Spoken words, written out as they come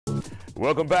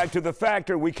Welcome back to The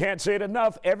Factor. We can't say it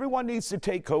enough. Everyone needs to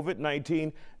take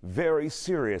COVID-19 very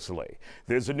seriously.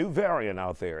 There's a new variant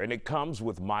out there, and it comes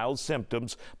with mild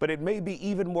symptoms, but it may be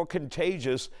even more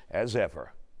contagious as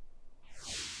ever.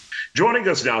 Joining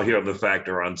us now here on The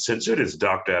Factor Uncensored is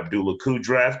Dr. Abdullah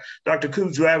Kudrav. Dr.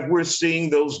 Kudrav, we're seeing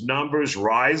those numbers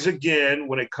rise again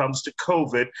when it comes to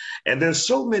COVID, and there's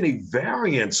so many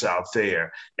variants out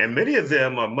there, and many of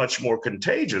them are much more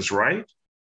contagious, right?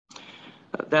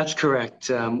 That's correct.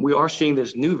 We are seeing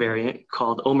this new variant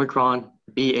called Omicron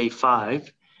BA.5,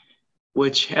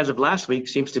 which as of last week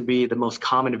seems to be the most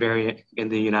common variant in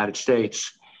the United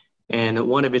States. And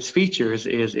one of its features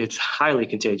is it's highly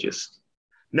contagious.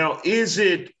 Now, is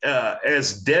it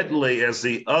as deadly as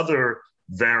the other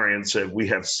variants that we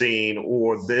have seen,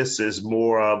 or this is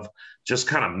more of just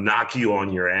kind of knock you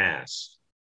on your ass?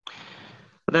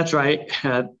 That's right.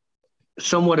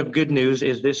 Somewhat of good news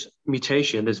is this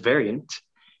mutation, this variant,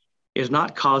 is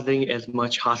not causing as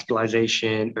much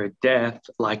hospitalization or death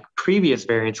like previous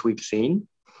variants we've seen,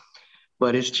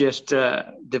 but it's just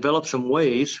developed some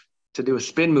ways to do a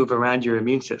spin move around your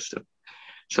immune system.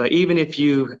 So even if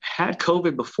you had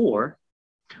COVID before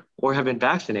or have been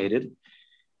vaccinated,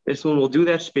 this one will do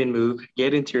that spin move,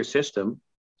 get into your system,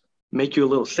 make you a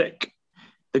little sick.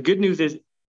 The good news is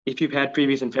if you've had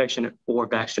previous infection or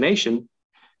vaccination,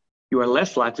 you are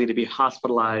less likely to be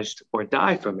hospitalized or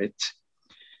die from it,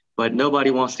 but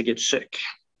nobody wants to get sick.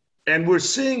 And we're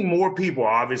seeing more people,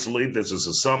 obviously, this is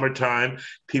the summertime,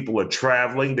 people are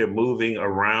traveling, they're moving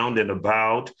around and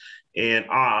about, and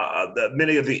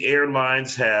many of the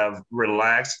airlines have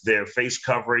relaxed their face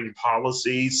covering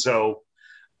policies. So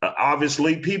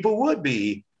obviously people would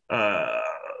be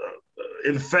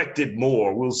infected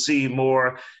more. We'll see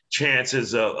more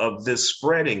chances of this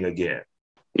spreading again.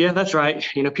 Yeah, that's right.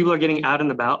 People are getting out and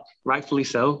about, rightfully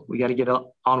so. We got to get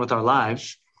on with our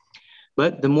lives.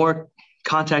 But the more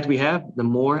contact we have, the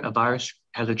more a virus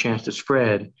has a chance to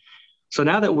spread. So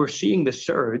now that we're seeing this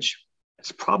surge,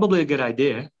 it's probably a good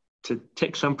idea to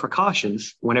take some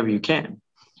precautions whenever you can.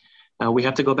 We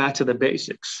have to go back to the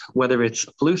basics. Whether it's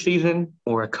flu season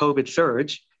or a COVID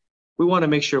surge, we want to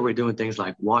make sure we're doing things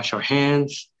like wash our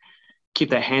hands,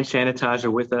 keep that hand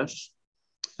sanitizer with us,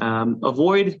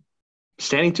 avoid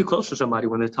standing too close to somebody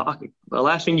when they're talking. The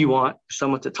last thing you want is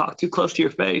someone to talk too close to your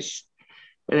face,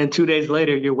 and then 2 days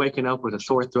later, you're waking up with a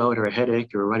sore throat or a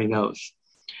headache or a runny nose.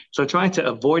 So trying to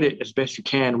avoid it as best you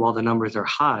can while the numbers are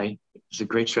high is a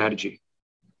great strategy.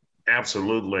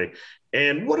 Absolutely.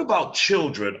 And what about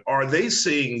children? Are they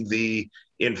seeing the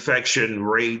infection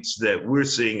rates that we're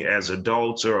seeing as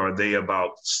adults, or are they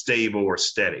about stable or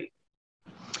steady?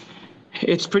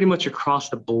 It's pretty much across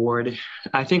the board.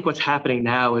 I think what's happening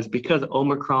now is because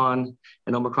Omicron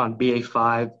and Omicron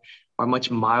BA.5 are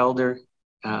much milder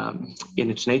in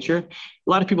its nature, a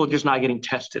lot of people are just not getting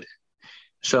tested.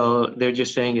 So they're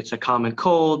just saying it's a common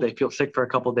cold, they feel sick for a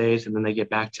couple of days, and then they get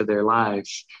back to their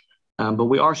lives. But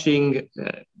we are seeing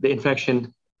the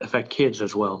infection affect kids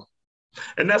as well.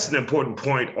 And that's an important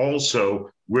point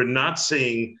also. We're not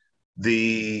seeing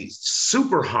the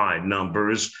super high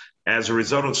numbers as a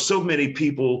result of so many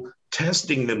people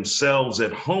testing themselves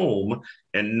at home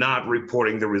and not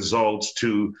reporting the results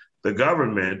to the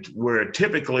government, where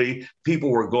typically people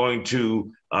were going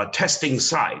to testing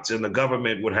sites and the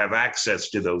government would have access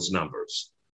to those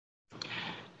numbers.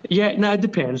 Yeah, no, it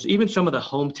depends. Even some of the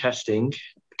home testing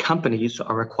companies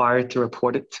are required to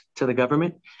report it to the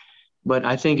government. But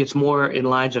I think it's more in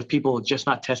lines of people just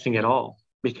not testing at all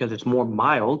because it's more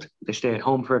mild. They stay at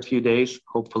home for a few days,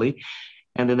 hopefully,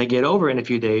 and then they get over in a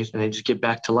few days and they just get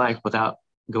back to life without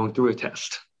going through a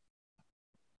test.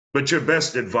 But your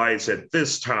best advice at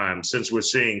this time, since we're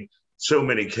seeing so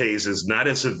many cases, not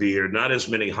as severe, not as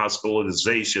many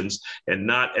hospitalizations, and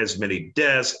not as many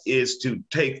deaths, is to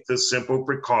take the simple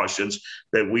precautions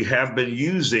that we have been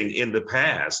using in the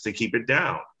past to keep it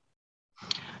down.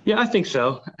 Yeah, I think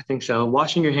so.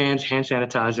 Washing your hands, hand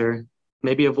sanitizer,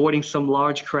 maybe avoiding some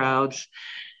large crowds.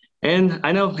 And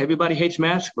I know everybody hates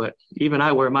masks, but even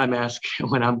I wear my mask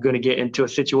when I'm going to get into a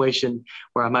situation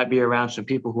where I might be around some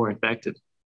people who are infected.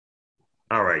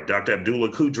 All right, Dr.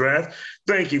 Abdullah Kudrav,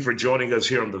 thank you for joining us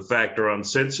here on The Factor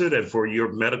Uncensored and for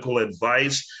your medical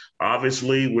advice.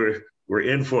 Obviously, we're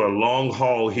in for a long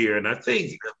haul here, and I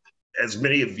think, as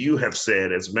many of you have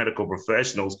said, as medical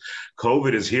professionals,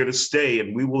 COVID is here to stay,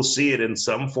 and we will see it in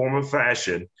some form or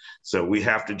fashion. So we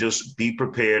have to just be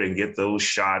prepared and get those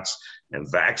shots and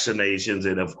vaccinations,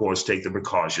 and of course, take the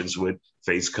precautions with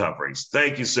face coverings.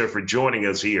 Thank you, sir, for joining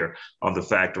us here on The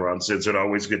Factor Uncensored.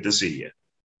 Always good to see you.